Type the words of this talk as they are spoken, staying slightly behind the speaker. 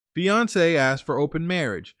Fiancée asked for open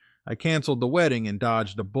marriage. I canceled the wedding and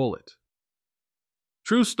dodged a bullet.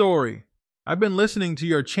 True story. I've been listening to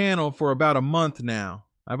your channel for about a month now.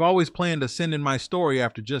 I've always planned to send in my story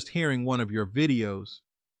after just hearing one of your videos.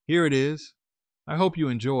 Here it is. I hope you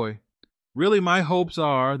enjoy. Really, my hopes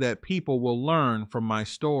are that people will learn from my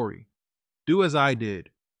story. Do as I did.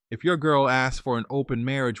 If your girl asks for an open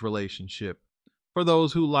marriage relationship, for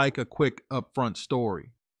those who like a quick upfront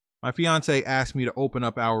story. My fiance asked me to open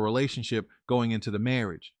up our relationship going into the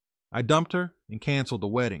marriage. I dumped her and canceled the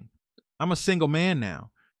wedding. I'm a single man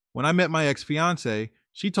now. When I met my ex-fiance,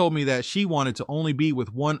 she told me that she wanted to only be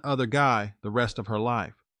with one other guy the rest of her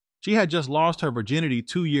life. She had just lost her virginity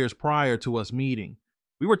 2 years prior to us meeting.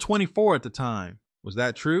 We were 24 at the time. Was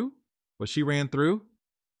that true? Was she ran through?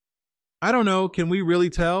 I don't know. Can we really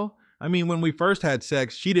tell? I mean, when we first had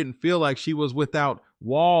sex, she didn't feel like she was without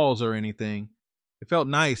walls or anything. It felt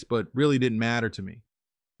nice, but really didn't matter to me.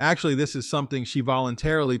 Actually, this is something she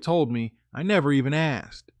voluntarily told me I never even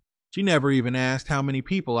asked. She never even asked how many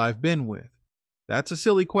people I've been with. That's a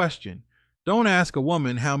silly question. Don't ask a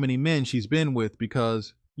woman how many men she's been with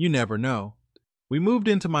because you never know. We moved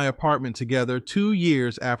into my apartment together 2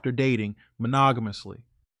 years after dating monogamously.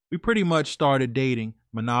 We pretty much started dating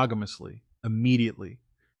monogamously immediately.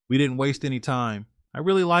 We didn't waste any time. I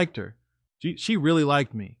really liked her. She really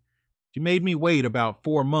liked me. She made me wait about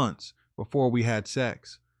 4 months before we had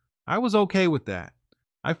sex. I was okay with that.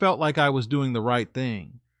 I felt like I was doing the right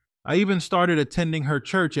thing. I even started attending her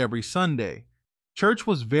church every Sunday. Church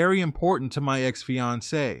was very important to my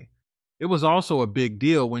ex-fiancée. It was also a big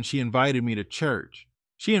deal when she invited me to church.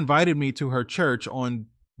 She invited me to her church on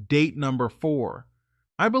date number 4.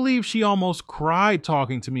 I believe she almost cried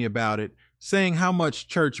talking to me about it, saying how much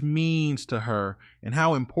church means to her and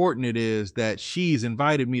how important it is that she's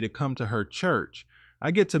invited me to come to her church.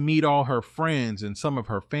 I get to meet all her friends and some of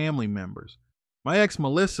her family members. My ex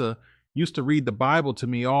Melissa used to read the Bible to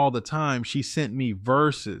me all the time. She sent me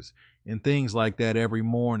verses and things like that every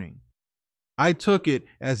morning. I took it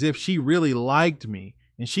as if she really liked me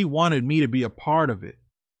and she wanted me to be a part of it.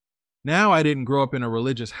 Now, I didn't grow up in a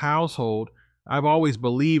religious household. I've always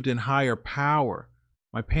believed in higher power.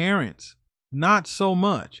 My parents, not so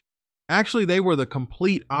much. Actually, they were the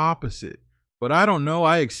complete opposite. But I don't know,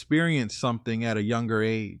 I experienced something at a younger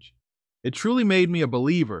age. It truly made me a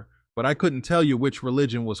believer, but I couldn't tell you which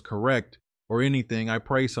religion was correct or anything. I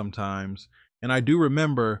pray sometimes, and I do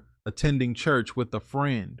remember attending church with a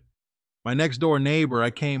friend. My next door neighbor,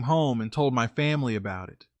 I came home and told my family about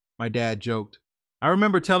it. My dad joked. I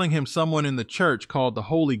remember telling him someone in the church called the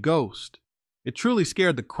Holy Ghost. It truly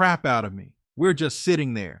scared the crap out of me. We're just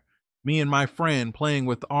sitting there, me and my friend playing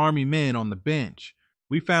with army men on the bench.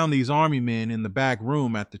 We found these army men in the back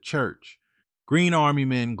room at the church. Green army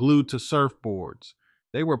men glued to surfboards.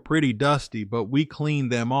 They were pretty dusty, but we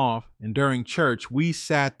cleaned them off, and during church, we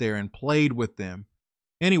sat there and played with them.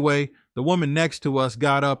 Anyway, the woman next to us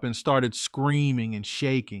got up and started screaming and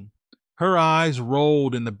shaking. Her eyes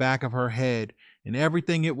rolled in the back of her head, and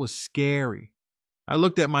everything, it was scary. I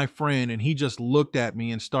looked at my friend, and he just looked at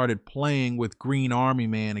me and started playing with Green Army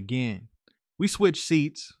Man again. We switched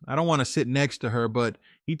seats. I don't want to sit next to her, but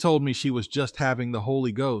he told me she was just having the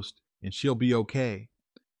Holy Ghost, and she'll be okay.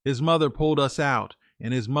 His mother pulled us out,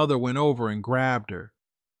 and his mother went over and grabbed her.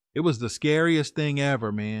 It was the scariest thing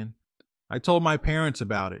ever, man. I told my parents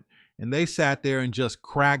about it, and they sat there and just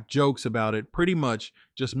cracked jokes about it, pretty much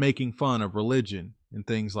just making fun of religion and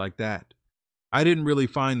things like that. I didn't really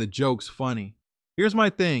find the jokes funny. Here's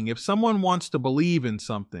my thing. If someone wants to believe in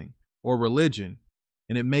something or religion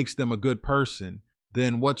and it makes them a good person,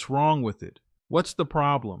 then what's wrong with it? What's the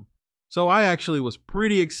problem? So I actually was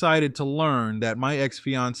pretty excited to learn that my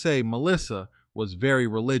ex-fiancée, Melissa, was very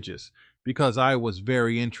religious because I was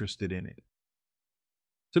very interested in it.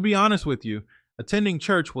 To be honest with you, attending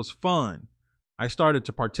church was fun. I started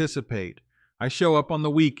to participate. I show up on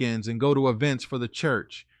the weekends and go to events for the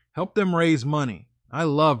church, help them raise money. I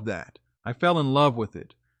loved that. I fell in love with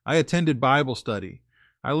it. I attended Bible study.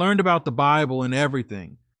 I learned about the Bible and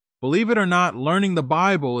everything. Believe it or not, learning the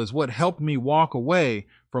Bible is what helped me walk away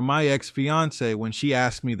from my ex-fiancée when she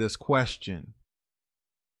asked me this question.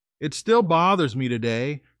 It still bothers me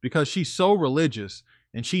today because she's so religious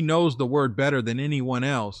and she knows the word better than anyone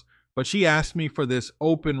else, but she asked me for this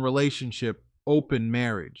open relationship, open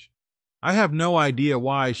marriage. I have no idea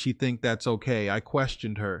why she thinks that's okay. I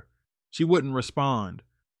questioned her. She wouldn't respond.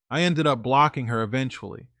 I ended up blocking her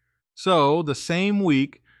eventually. So, the same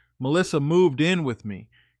week Melissa moved in with me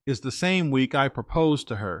is the same week I proposed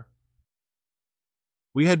to her.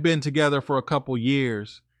 We had been together for a couple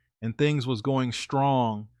years and things was going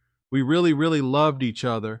strong, We really, really loved each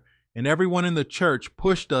other, and everyone in the church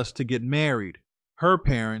pushed us to get married, her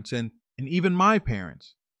parents and even my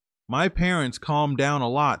parents. My parents calmed down a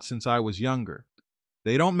lot since I was younger.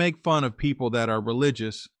 They don't make fun of people that are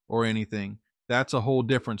religious or anything. That's a whole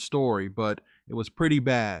different story, but it was pretty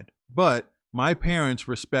bad. But my parents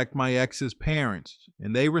respect my ex's parents,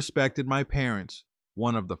 and they respected my parents.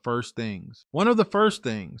 One of the first things.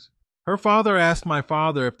 Her father asked my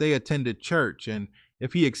father if they attended church and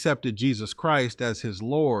if he accepted Jesus Christ as his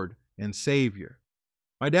Lord and Savior.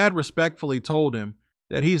 My dad respectfully told him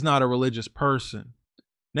that he's not a religious person.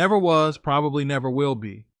 Never was, probably never will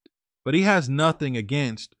be. But he has nothing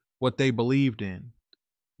against what they believed in.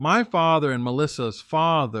 My father and Melissa's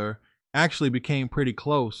father actually became pretty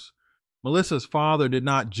close. Melissa's father did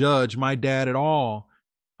not judge my dad at all.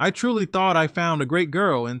 I truly thought I found a great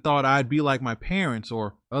girl and thought I'd be like my parents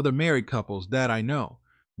or other married couples that I know,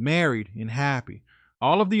 married and happy.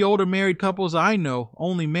 All of the older married couples I know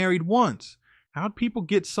only married once. How'd people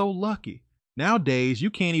get so lucky? Nowadays, you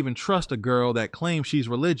can't even trust a girl that claims she's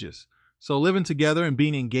religious. So living together and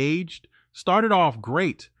being engaged started off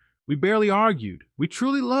great. We barely argued. We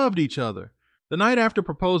truly loved each other. The night after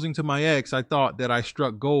proposing to my ex, I thought that I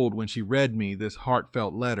struck gold when she read me this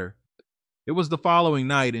heartfelt letter. It was the following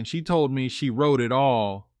night, and she told me she wrote it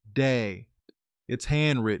all day. It's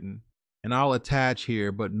handwritten, and I'll attach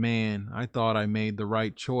here, but man, I thought I made the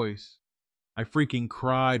right choice. I freaking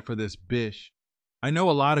cried for this bish. I know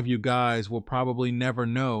a lot of you guys will probably never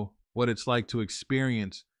know what it's like to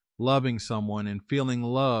experience loving someone and feeling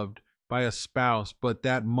loved by a spouse, but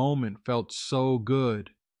that moment felt so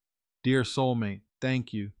good. Dear soulmate,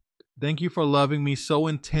 thank you. Thank you for loving me so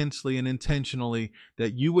intensely and intentionally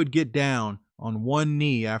that you would get down on one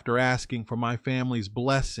knee after asking for my family's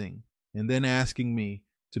blessing and then asking me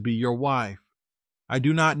to be your wife. I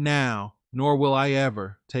do not now, nor will I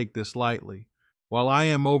ever, take this lightly. While I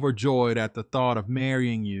am overjoyed at the thought of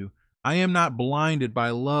marrying you, I am not blinded by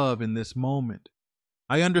love in this moment.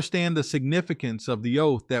 I understand the significance of the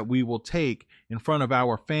oath that we will take in front of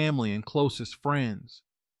our family and closest friends.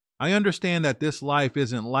 I understand that this life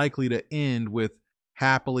isn't likely to end with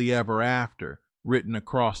happily ever after written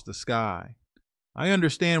across the sky. I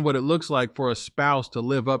understand what it looks like for a spouse to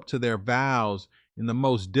live up to their vows in the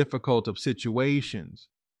most difficult of situations,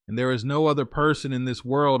 and there is no other person in this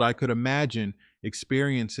world I could imagine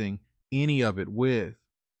experiencing any of it with.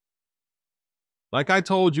 Like I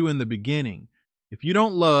told you in the beginning, if you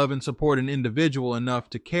don't love and support an individual enough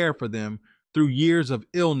to care for them through years of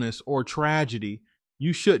illness or tragedy,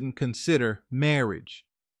 you shouldn't consider marriage.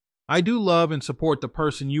 I do love and support the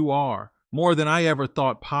person you are more than I ever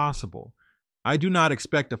thought possible. I do not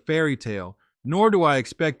expect a fairy tale, nor do I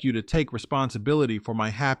expect you to take responsibility for my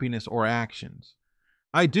happiness or actions.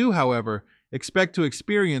 I do, however, expect to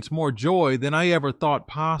experience more joy than I ever thought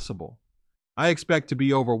possible. I expect to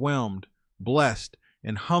be overwhelmed, blessed,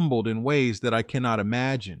 and humbled in ways that I cannot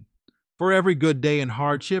imagine. For every good day and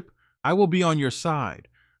hardship, I will be on your side.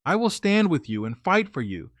 I will stand with you and fight for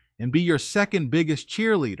you and be your second biggest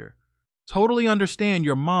cheerleader. Totally understand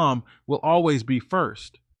your mom will always be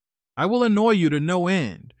first. I will annoy you to no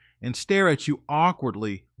end and stare at you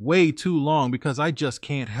awkwardly way too long because I just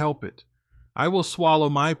can't help it. I will swallow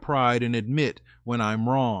my pride and admit when I'm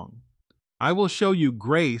wrong. I will show you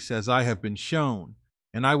grace as I have been shown,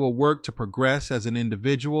 and I will work to progress as an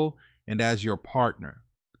individual and as your partner.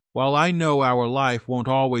 While I know our life won't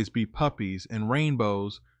always be puppies and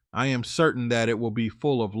rainbows, I am certain that it will be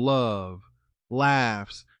full of love,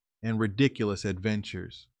 laughs, and ridiculous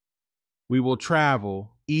adventures. We will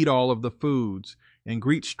travel, eat all of the foods, and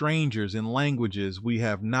greet strangers in languages we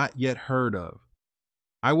have not yet heard of.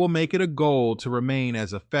 I will make it a goal to remain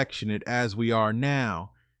as affectionate as we are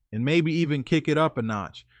now, and maybe even kick it up a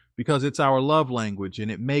notch, because it's our love language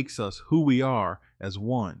and it makes us who we are as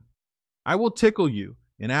one. I will tickle you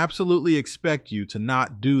and absolutely expect you to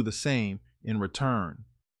not do the same in return.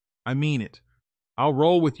 I mean it. I'll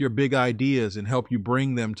roll with your big ideas and help you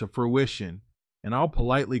bring them to fruition, and I'll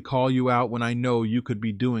politely call you out when I know you could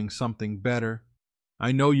be doing something better.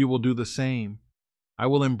 I know you will do the same. I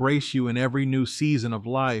will embrace you in every new season of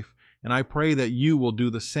life, and I pray that you will do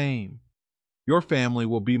the same. Your family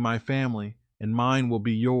will be my family, and mine will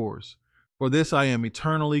be yours. For this I am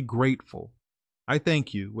eternally grateful. I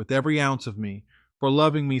thank you, with every ounce of me, for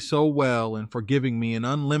loving me so well and for giving me an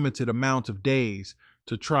unlimited amount of days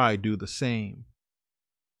to try do the same.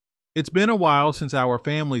 It's been a while since our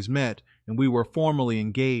families met and we were formally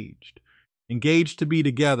engaged to be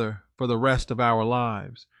together for the rest of our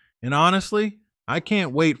lives. And honestly, I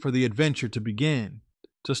can't wait for the adventure to begin.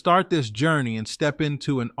 to start this journey and step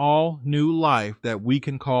into an all new life that we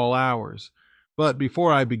can call ours. But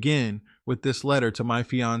before I begin with this letter to my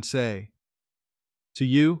fiancée, to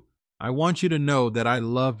you, I want you to know that I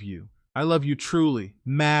love you. I love you truly,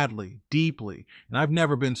 madly, deeply, and I've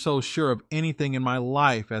never been so sure of anything in my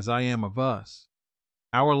life as I am of us.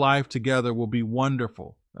 Our life together will be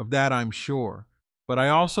wonderful, of that I'm sure. But I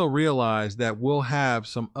also realize that we'll have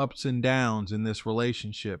some ups and downs in this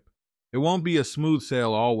relationship. It won't be a smooth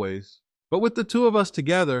sail always. But with the two of us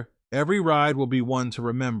together, every ride will be one to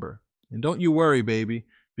remember. And don't you worry, baby,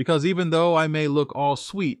 because even though I may look all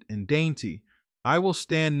sweet and dainty, I will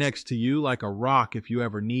stand next to you like a rock if you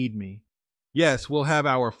ever need me. Yes, we'll have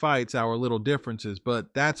our fights, our little differences,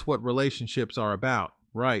 but that's what relationships are about,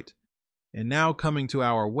 right? And now coming to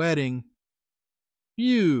our wedding,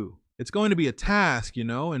 phew, it's going to be a task,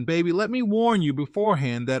 and baby, let me warn you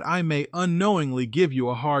beforehand that I may unknowingly give you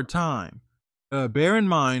a hard time. Bear in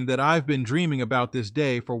mind that I've been dreaming about this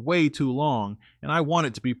day for way too long, and I want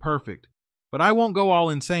it to be perfect. But I won't go all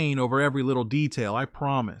insane over every little detail, I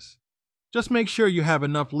promise. Just make sure you have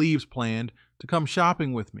enough leaves planned to come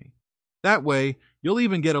shopping with me. That way, you'll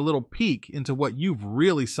even get a little peek into what you've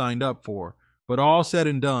really signed up for. But all said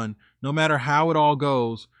and done, no matter how it all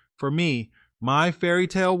goes, for me, my fairy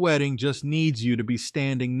tale wedding just needs you to be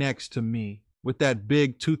standing next to me with that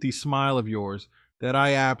big toothy smile of yours that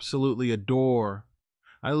I absolutely adore.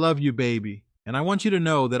 I love you, baby, and I want you to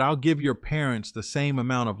know that I'll give your parents the same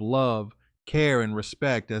amount of love, care, and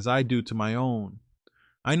respect as I do to my own.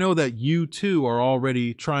 I know that you too are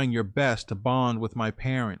already trying your best to bond with my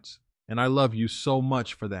parents, and I love you so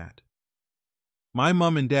much for that. My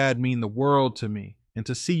mom and dad mean the world to me, and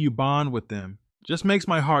to see you bond with them just makes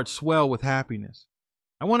my heart swell with happiness.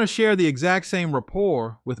 I want to share the exact same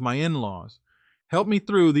rapport with my in-laws. Help me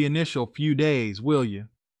through the initial few days, will you?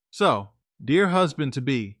 So, dear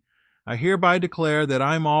husband-to-be, I hereby declare that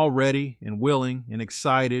I'm all ready and willing and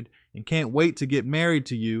excited and can't wait to get married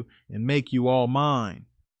to you and make you all mine.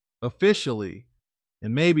 Officially,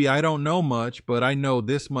 and maybe I don't know much, but I know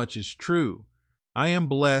this much is true. I am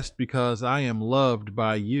blessed because I am loved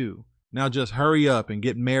by you. Now just hurry up and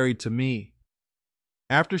get married to me.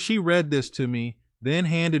 After she read this to me, then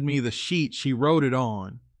handed me the sheet she wrote it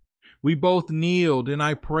on. We both kneeled and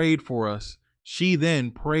I prayed for us. She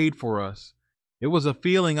then prayed for us. It was a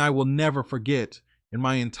feeling I will never forget in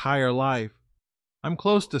my entire life. I'm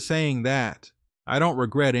close to saying that. I don't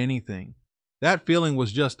regret anything. That feeling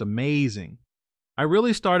was just amazing. I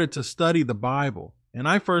really started to study the Bible, and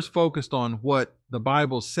I first focused on what the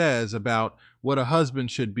Bible says about what a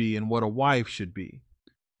husband should be and what a wife should be.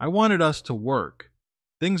 I wanted us to work.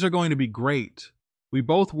 Things are going to be great. We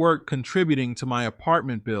both worked contributing to my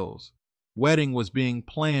apartment bills. Wedding was being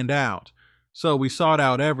planned out, so we sought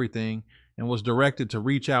out everything and was directed to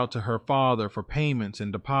reach out to her father for payments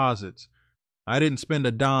and deposits. I didn't spend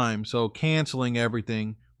a dime, so canceling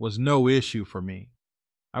everything was no issue for me.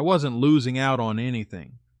 I wasn't losing out on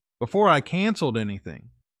anything. Before I canceled anything,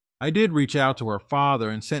 I did reach out to her father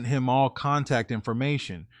and sent him all contact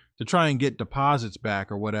information to try and get deposits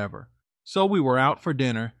back or whatever. So we were out for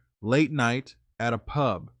dinner, late night, at a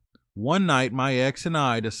pub. One night, my ex and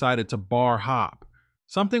I decided to bar hop,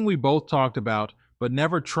 something we both talked about but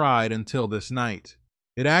never tried until this night.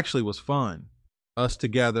 It actually was fun, us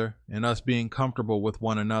together and us being comfortable with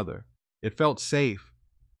one another. It felt safe.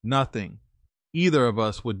 Nothing either of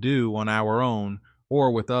us would do on our own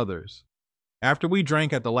or with others. After we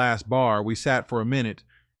drank at the last bar, we sat for a minute.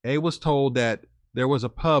 A was told that there was a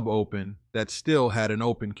pub open that still had an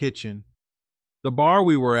open kitchen. The bar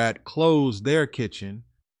we were at closed their kitchen.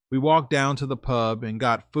 We walked down to the pub and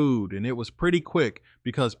got food, and it was pretty quick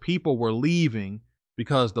because people were leaving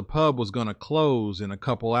because the pub was going to close in a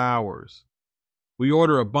couple hours. We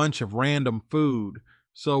order a bunch of random food,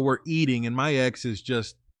 so we're eating and my ex is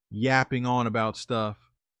just yapping on about stuff.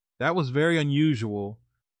 That was very unusual,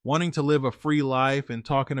 wanting to live a free life and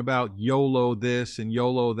talking about YOLO this and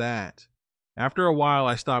YOLO that. After a while,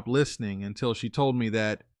 I stopped listening until she told me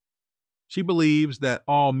that she believes that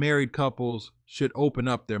all married couples should open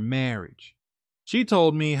up their marriage. She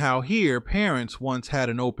told me how here parents once had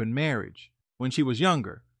an open marriage when she was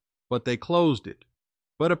younger, but they closed it.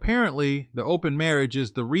 But apparently, the open marriage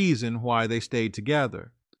is the reason why they stayed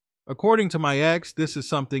together. According to my ex, this is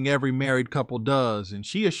something every married couple does, and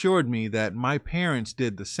she assured me that my parents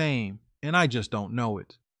did the same, and I just don't know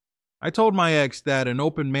it. I told my ex that an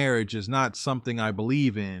open marriage is not something I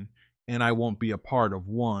believe in, and I won't be a part of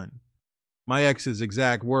one. My ex's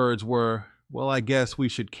exact words were, "Well, I guess we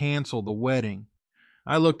should cancel the wedding."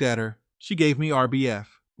 I looked at her. She gave me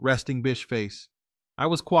RBF, resting bitch face. I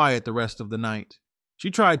was quiet the rest of the night. She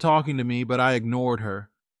tried talking to me, but I ignored her.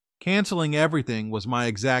 Canceling everything was my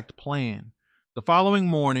exact plan. The following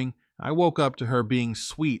morning, I woke up to her being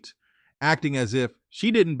sweet, acting as if she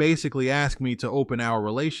didn't basically ask me to open our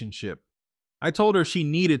relationship. I told her she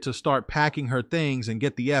needed to start packing her things and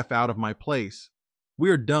get the F out of my place.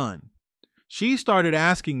 We're done. She started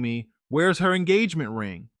asking me, where's her engagement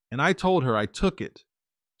ring? And I told her I took it.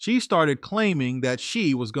 She started claiming that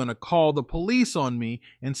she was going to call the police on me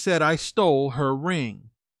and said I stole her ring.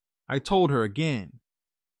 I told her again,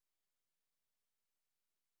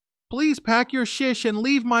 please pack your shish and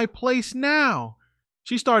leave my place now.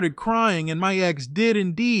 She started crying, and my ex did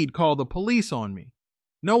indeed call the police on me.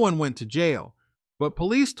 No one went to jail, but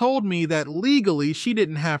police told me that legally she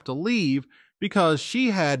didn't have to leave because she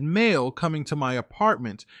had mail coming to my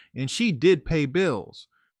apartment and she did pay bills.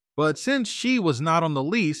 But since she was not on the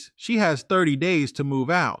lease, she has 30 days to move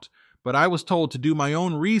out. But I was told to do my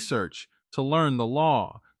own research to learn the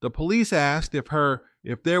law. The police asked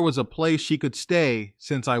if there was a place she could stay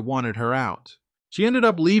since I wanted her out. She ended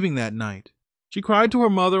up leaving that night. She cried to her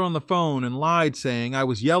mother on the phone and lied, saying I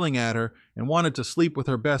was yelling at her and wanted to sleep with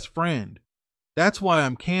her best friend. That's why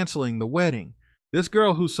I'm canceling the wedding. This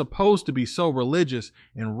girl who's supposed to be so religious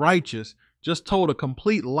and righteous just told a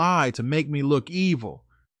complete lie to make me look evil.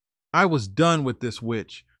 I was done with this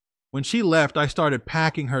witch. When she left, I started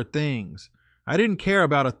packing her things. I didn't care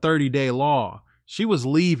about a 30-day law. She was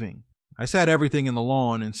leaving. I sat everything in the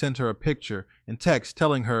lawn and sent her a picture and text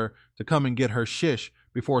telling her to come and get her shish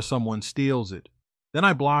before someone steals it. Then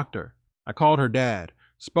I blocked her. I called her dad,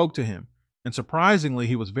 spoke to him, and surprisingly,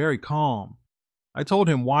 he was very calm. I told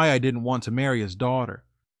him why I didn't want to marry his daughter.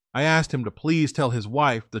 I asked him to please tell his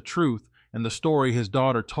wife the truth, and the story his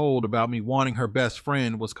daughter told about me wanting her best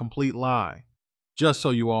friend was complete lie. Just so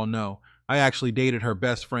you all know, I actually dated her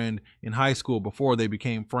best friend in high school before they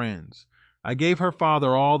became friends. I gave her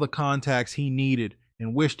father all the contacts he needed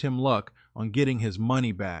and wished him luck on getting his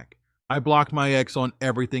money back. I blocked my ex on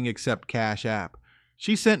everything except Cash App.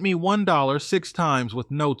 She sent me $1 6 times with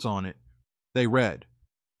notes on it. They read,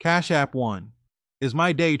 Cash App 1. Is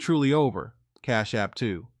my day truly over? Cash App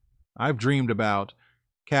 2. I've dreamed about.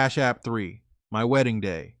 Cash App 3. My wedding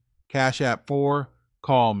day. Cash App 4.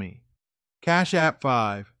 Call me. Cash App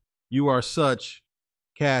 5. You are such.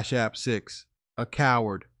 Cash App 6. A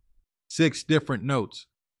coward. 6 different notes.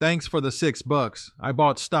 Thanks for the $6. I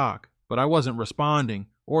bought stock, but I wasn't responding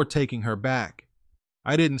or taking her back.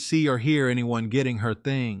 I didn't see or hear anyone getting her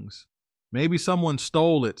things. Maybe someone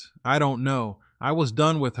stole it. I don't know. I was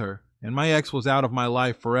done with her, and my ex was out of my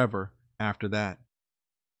life forever after that.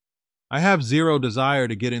 I have zero desire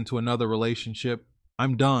to get into another relationship.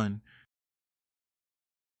 I'm done,